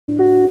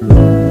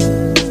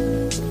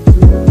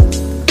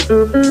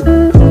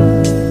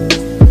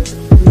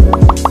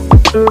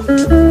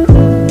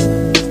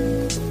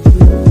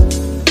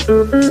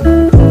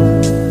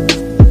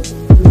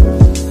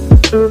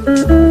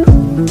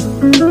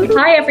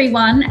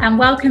everyone, and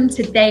welcome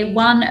to day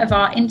one of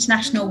our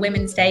International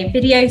Women's Day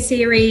video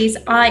series.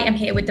 I am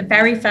here with the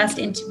very first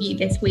interview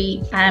this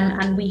week,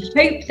 and we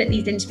hope that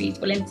these interviews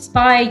will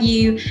inspire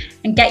you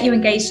and get you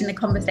engaged in the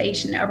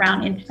conversation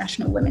around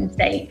International Women's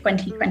Day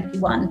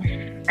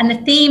 2021. And the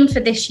theme for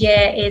this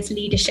year is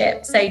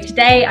leadership. So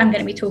today I'm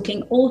going to be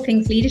talking all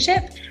things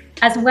leadership,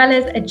 as well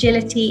as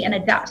agility and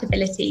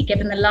adaptability,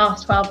 given the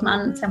last 12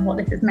 months and what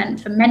this has meant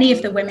for many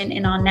of the women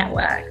in our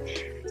network.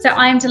 So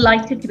I am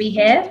delighted to be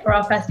here for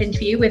our first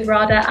interview with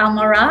Radha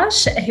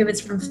Amalraj, who is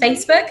from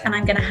Facebook, and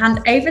I'm going to hand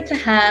over to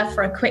her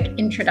for a quick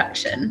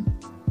introduction.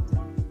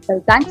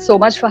 Well, thanks so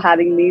much for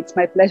having me. It's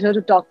my pleasure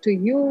to talk to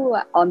you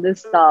on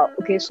this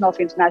occasion of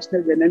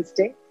International Women's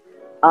Day.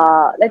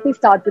 Let me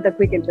start with a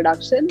quick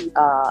introduction.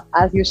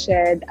 As you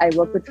shared, I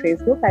work with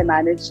Facebook. I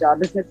manage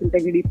business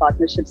integrity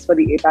partnerships for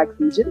the APAC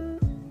region.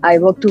 I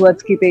work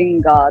towards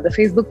keeping the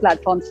Facebook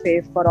platform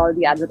safe for all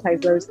the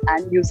advertisers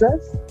and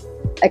users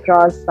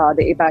across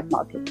the APAC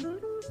market.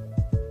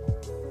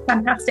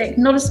 Fantastic.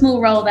 Not a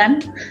small role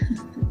then.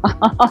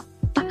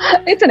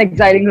 It's an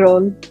exciting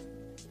role.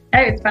 Oh,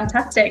 it's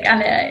fantastic.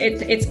 And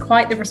it's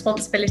quite the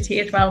responsibility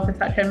as well for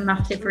such a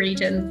massive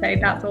region. So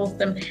that's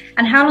awesome.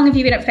 And how long have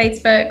you been at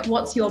Facebook?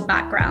 What's your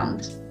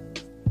background?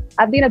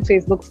 I've been at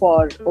Facebook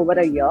for over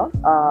a year.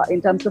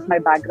 In terms of my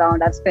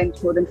background, I've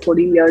spent more than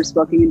 14 years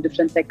working in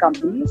different tech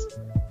companies.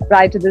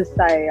 Prior to this,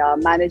 I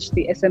managed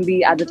the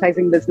SMB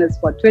advertising business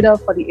for Twitter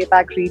for the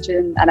APAC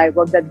region, and I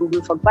worked at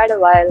Google for quite a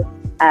while.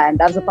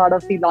 And I was a part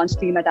of the launch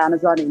team at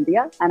Amazon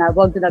India, and I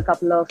worked in a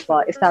couple of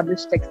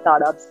established tech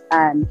startups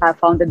and have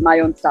founded my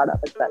own startup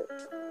as well.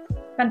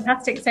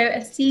 Fantastic. So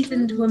a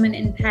seasoned woman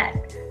in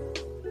tech.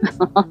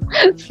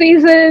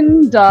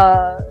 Seasoned,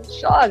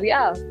 sure,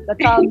 yeah. That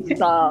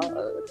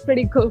sounds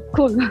pretty cool.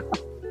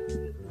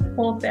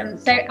 Awesome.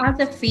 So as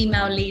a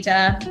female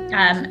leader,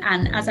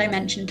 and as I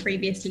mentioned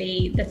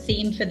previously, the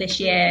theme for this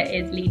year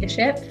is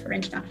leadership for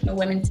International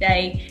Women's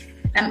Day.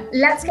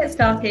 Let's get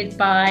started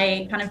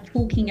by kind of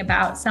talking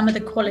about some of the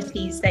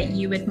qualities that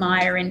you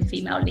admire in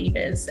female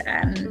leaders.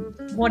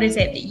 What is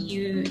it that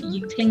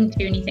you cling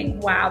to and you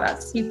think, wow,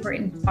 that's super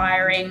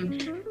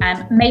inspiring?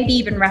 Maybe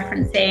even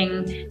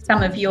referencing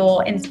some of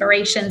your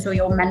inspirations or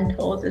your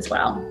mentors as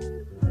well.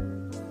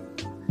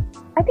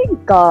 I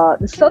think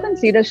the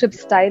servant leadership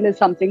style is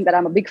something that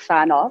I'm a big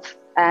fan of.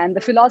 And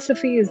the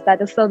philosophy is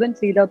that a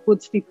servant leader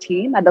puts the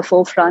team at the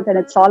forefront, and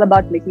it's all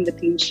about making the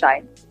team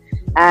shine.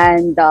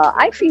 And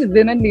I feel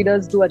women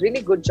leaders do a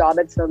really good job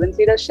at servant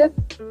leadership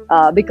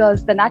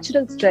because the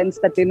natural strengths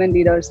that women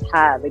leaders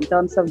have in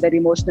terms of their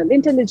emotional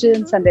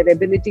intelligence and their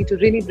ability to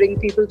really bring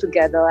people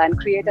together and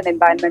create an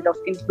environment of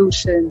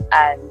inclusion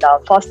and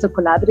foster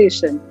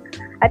collaboration.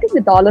 I think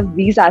with all of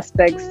these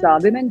aspects,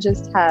 women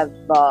just have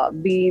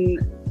been,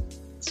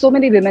 so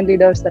many women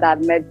leaders that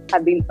I've met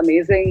have been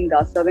amazing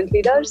servant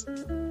leaders.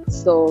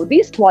 So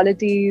these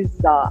qualities,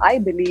 I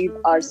believe,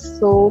 are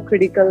so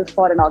critical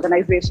for an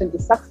organization to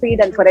succeed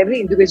and for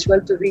every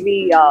individual to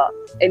really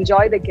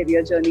enjoy their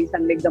career journeys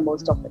and make the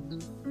most of it.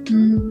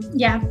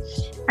 Yeah,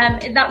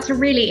 that's a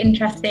really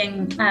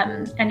interesting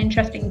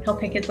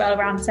topic as well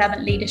around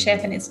servant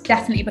leadership, and it's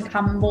definitely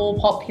become more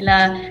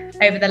popular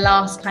over the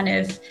last kind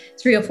of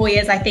 3 or 4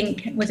 years. I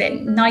think, was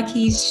it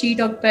Nike's Shoe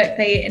Dog book?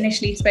 They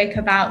initially spoke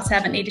about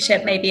servant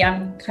leadership. Maybe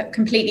I'm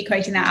completely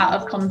quoting that out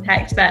of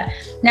context, but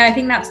no, I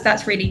think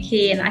that's really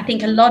key. And I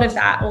think a lot of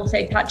that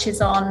also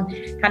touches on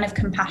kind of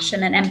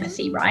compassion and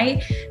empathy,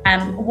 right?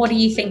 What do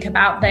you think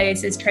about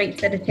those as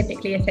traits that are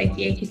typically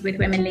associated with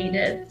women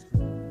leaders?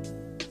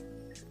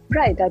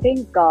 Right. I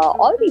think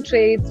all the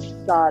traits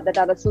that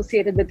are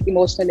associated with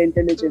emotional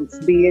intelligence,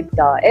 be it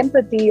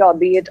empathy or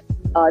be it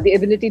the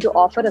ability to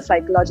offer a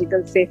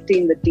psychological safety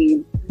in the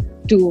team,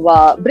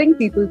 to bring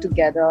people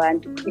together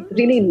and to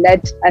really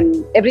let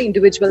every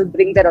individual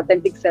bring their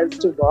authentic selves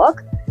to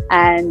work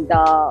and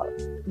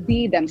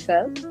be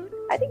themselves.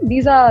 I think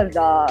these are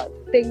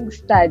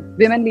things that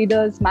women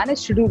leaders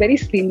manage to do very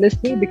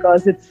seamlessly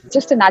because it's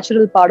just a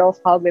natural part of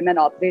how women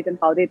operate and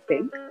how they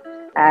think.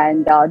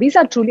 And these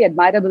are truly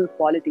admirable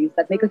qualities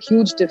that make a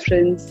huge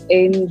difference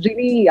in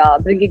really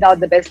bringing out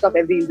the best of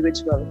every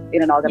individual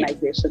in an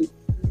organization.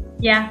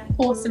 Yeah,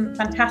 awesome,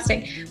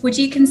 fantastic. Would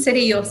you consider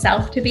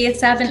yourself to be a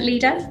servant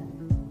leader?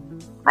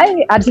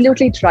 I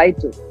absolutely try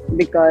to,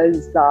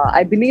 because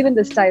I believe in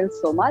this style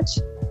so much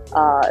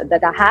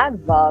that I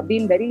have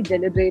been very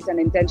deliberate and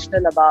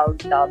intentional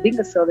about being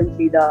a servant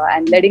leader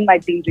and letting my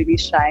team really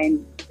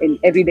shine in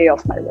every day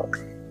of my work.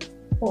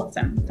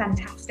 Awesome,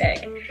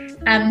 fantastic.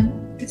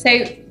 So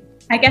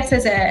I guess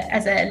as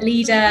a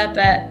leader,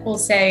 but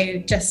also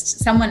just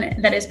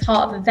someone that is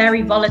part of a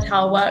very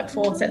volatile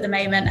workforce at the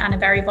moment and a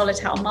very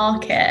volatile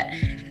market,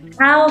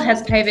 how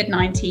has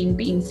COVID-19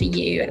 been for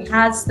you?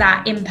 Has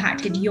that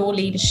impacted your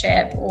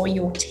leadership or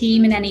your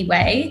team in any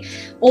way,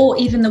 or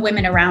even the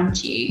women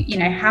around you? You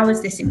know, how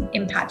has this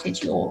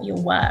impacted your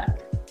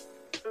work?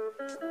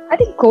 I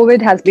think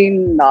COVID has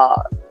been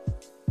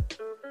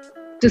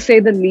to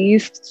say the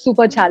least,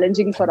 super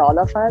challenging for all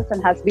of us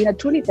and has been a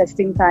truly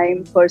testing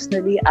time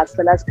personally as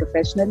well as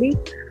professionally.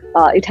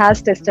 It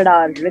has tested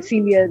our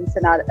resilience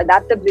and our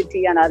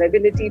adaptability and our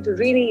ability to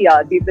really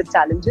deal with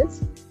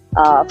challenges.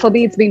 For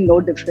me, it's been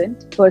no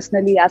different.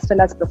 Personally, as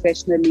well as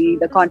professionally,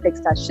 the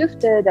context has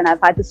shifted and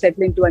I've had to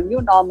settle into a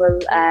new normal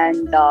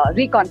and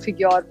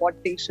reconfigure what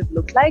things should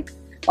look like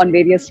on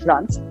various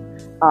fronts.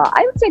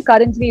 I would say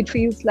currently it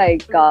feels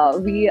like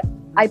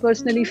I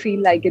personally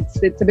feel like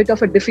it's a bit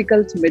of a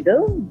difficult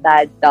middle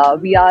that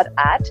we are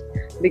at,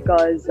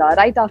 because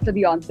right after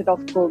the onset of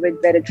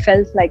COVID, where it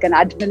felt like an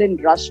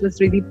adrenaline rush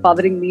was really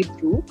powering me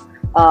through,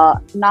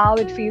 now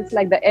it feels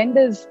like the end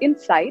is in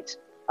sight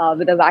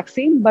with a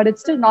vaccine, but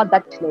it's still not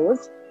that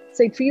close.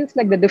 So it feels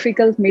like the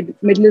difficult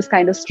middle is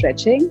kind of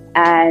stretching,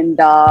 and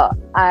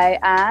I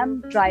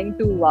am trying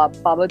to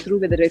power through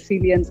with the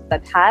resilience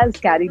that has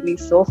carried me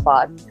so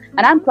far. And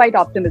I'm quite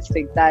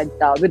optimistic that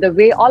with the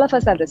way all of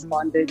us have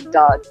responded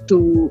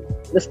to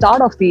the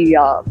start of the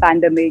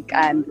pandemic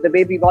and the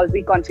way we've all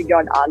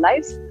reconfigured our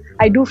lives,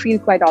 I do feel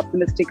quite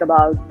optimistic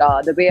about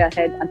the way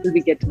ahead until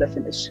we get to the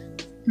finish.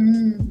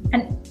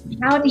 And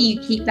how do you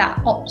keep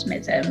that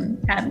optimism?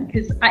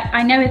 Because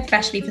I know,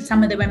 especially for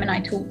some of the women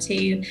I talk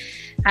to,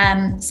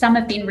 some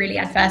have been really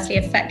adversely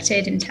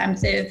affected in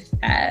terms of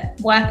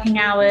working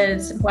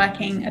hours,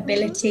 working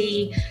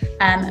ability.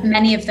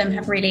 Many of them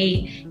have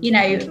really,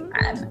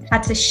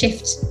 had to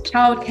shift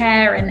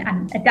childcare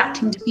and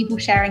adapting to people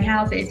sharing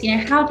houses.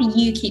 How do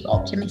you keep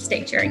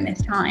optimistic during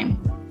this time?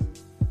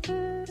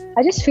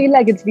 I just feel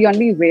like it's the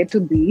only way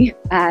to be.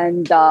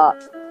 And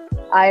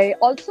I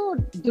also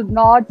do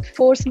not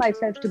force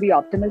myself to be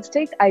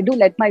optimistic. I do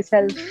let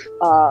myself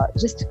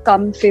just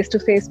come face to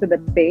face with the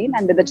pain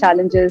and with the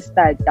challenges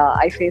that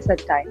I face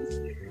at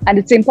times. And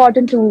it's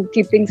important to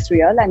keep things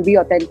real and be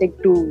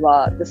authentic to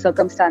the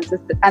circumstances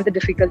and the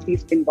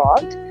difficulties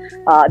involved.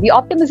 The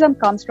optimism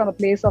comes from a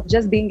place of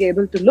just being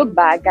able to look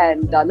back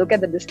and look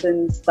at the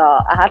distance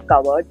I have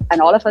covered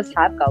and all of us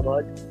have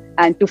covered,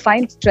 and to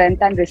find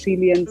strength and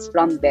resilience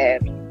from there.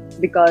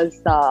 Because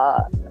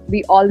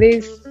we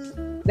always,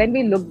 when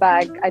we look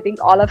back, I think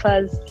all of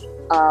us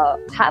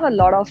have a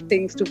lot of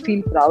things to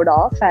feel proud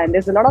of, and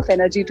there's a lot of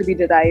energy to be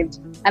derived,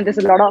 and there's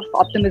a lot of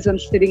optimism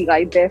sitting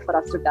right there for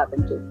us to tap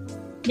into.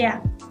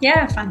 Yeah,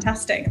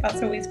 fantastic.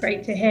 That's always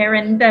great to hear.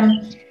 And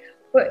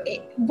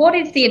what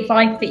is the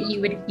advice that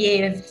you would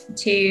give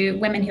to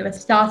women who are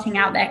starting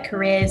out their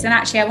careers? And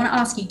actually, I want to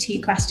ask you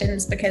two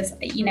questions because,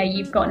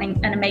 you've got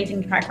an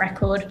amazing track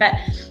record. But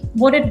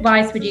what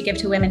advice would you give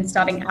to women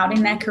starting out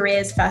in their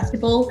careers, first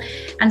of all?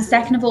 And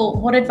second of all,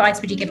 what advice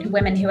would you give to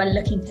women who are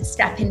looking to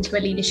step into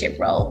a leadership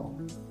role?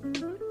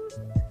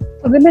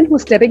 For women who are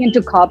stepping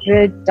into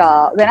corporate,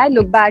 when I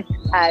look back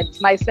at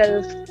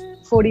myself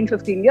 14,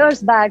 15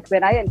 years back,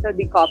 when I entered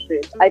the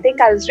corporate, I think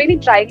I was really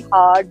trying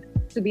hard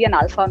to be an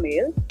alpha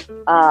male.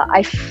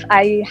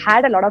 I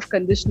had a lot of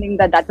conditioning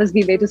that was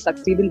the way to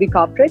succeed in the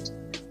corporate.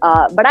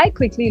 But I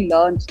quickly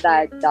learned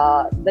that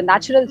the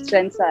natural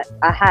strengths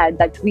I had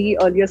that we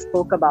earlier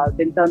spoke about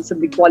in terms of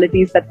the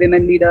qualities that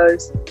women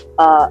leaders,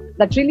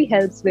 that really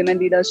helps women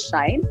leaders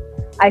shine.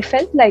 I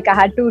felt like I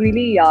had to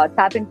really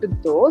tap into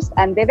those,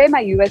 and they were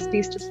my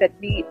USPs to set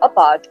me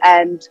apart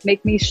and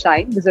make me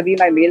shine vis-a-vis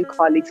my male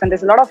colleagues. And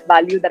there's a lot of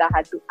value that I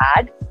had to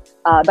add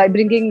by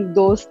bringing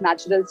those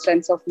natural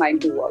strengths of mine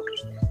to work.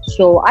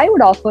 So I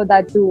would offer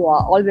that to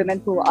all women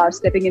who are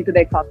stepping into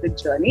their corporate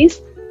journeys,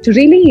 to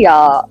really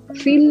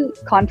feel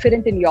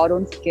confident in your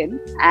own skin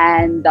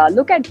and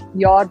look at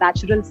your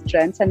natural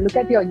strengths and look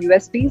at your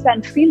USPs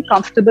and feel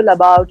comfortable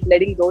about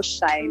letting those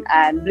shine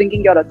and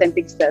bringing your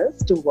authentic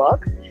selves to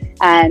work,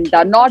 and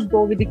not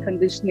go with the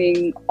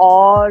conditioning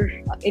or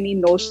any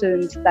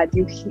notions that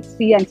you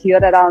see and hear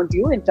around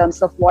you in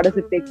terms of what does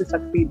it take to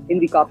succeed in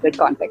the corporate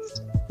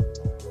context.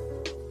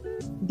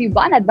 The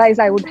one advice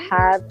I would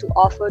have to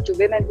offer to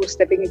women who are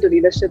stepping into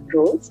leadership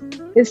roles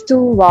is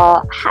to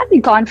have the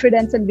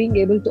confidence in being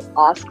able to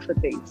ask for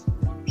things.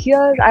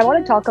 Here, I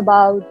want to talk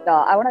about,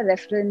 I want to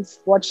reference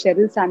what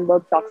Sheryl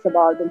Sandberg talks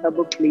about in her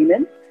book Lean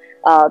In,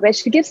 where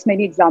she gives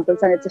many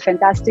examples, and it's a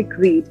fantastic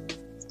read.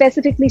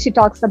 Specifically, she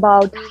talks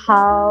about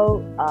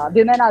how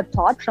women are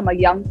taught from a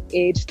young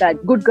age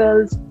that good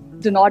girls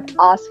do not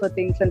ask for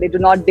things and they do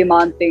not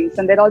demand things,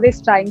 and they're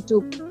always trying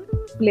to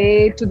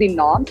play to the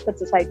norms that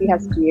society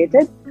has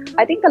created.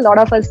 I think a lot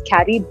of us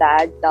carry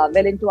that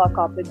well into our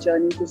corporate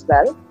journeys as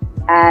well.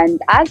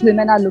 And as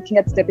women are looking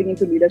at stepping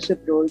into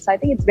leadership roles, I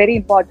think it's very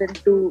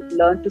important to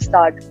learn to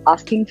start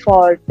asking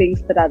for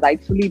things that are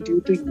rightfully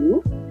due to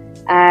you.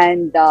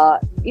 And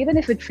even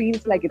if it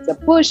feels like it's a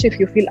push, if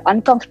you feel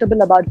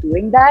uncomfortable about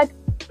doing that,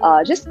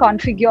 just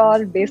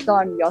configure based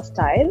on your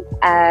style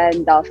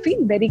and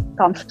feel very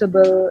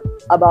comfortable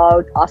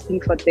about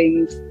asking for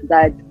things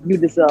that you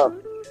deserve.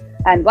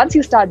 And once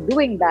you start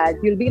doing that,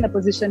 you'll be in a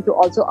position to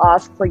also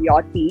ask for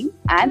your team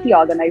and the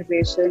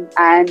organization.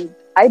 And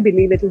I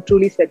believe it will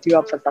truly set you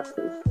up for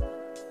success.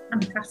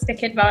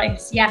 Fantastic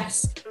advice.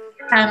 Yes.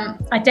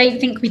 I don't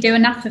think we do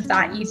enough of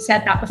that. You've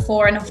said that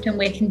before, and often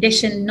we're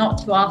conditioned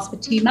not to ask for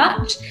too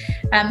much.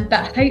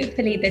 But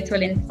hopefully this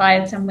will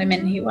inspire some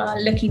women who are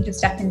looking to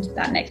step into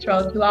that next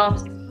role to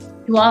ask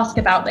ask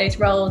about those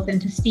roles and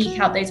to seek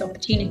out those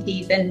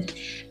opportunities. And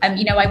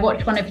I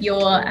watched one of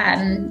your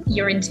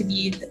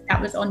interviews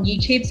that was on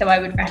YouTube, so I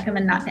would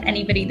recommend that to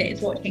anybody that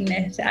is watching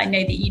this. I know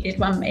that you did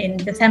one in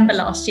December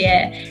last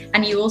year,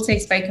 and you also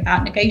spoke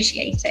about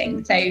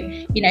negotiating. So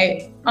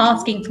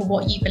asking for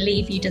what you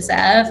believe you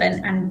deserve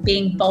and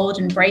being bold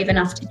and brave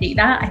enough to do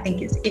that, I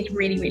think is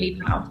really, really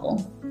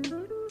powerful.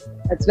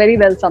 That's very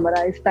well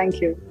summarized. Thank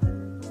you.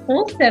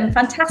 Awesome.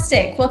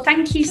 Fantastic. Well,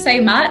 thank you so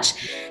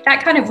much.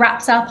 That kind of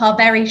wraps up our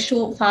very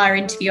short fire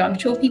interview. I'm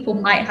sure people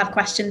might have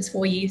questions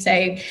for you, so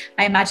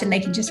I imagine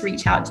they can just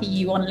reach out to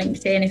you on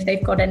LinkedIn if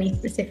they've got any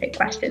specific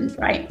questions,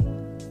 right?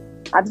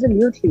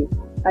 Absolutely.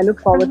 I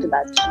look forward to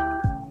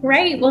that.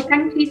 Great. Well,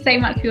 thank you so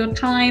much for your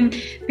time,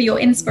 for your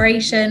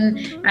inspiration,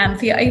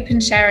 for your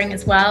open sharing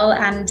as well.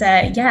 And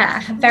a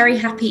very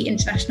happy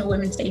International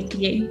Women's Day to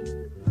you.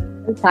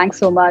 Thanks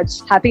so much.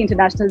 Happy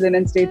International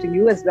Women's Day to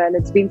you as well.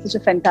 It's been such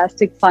a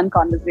fantastic, fun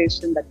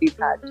conversation that we've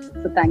had.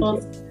 So thank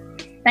you.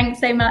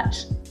 Thanks so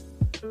much.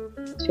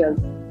 Cheers.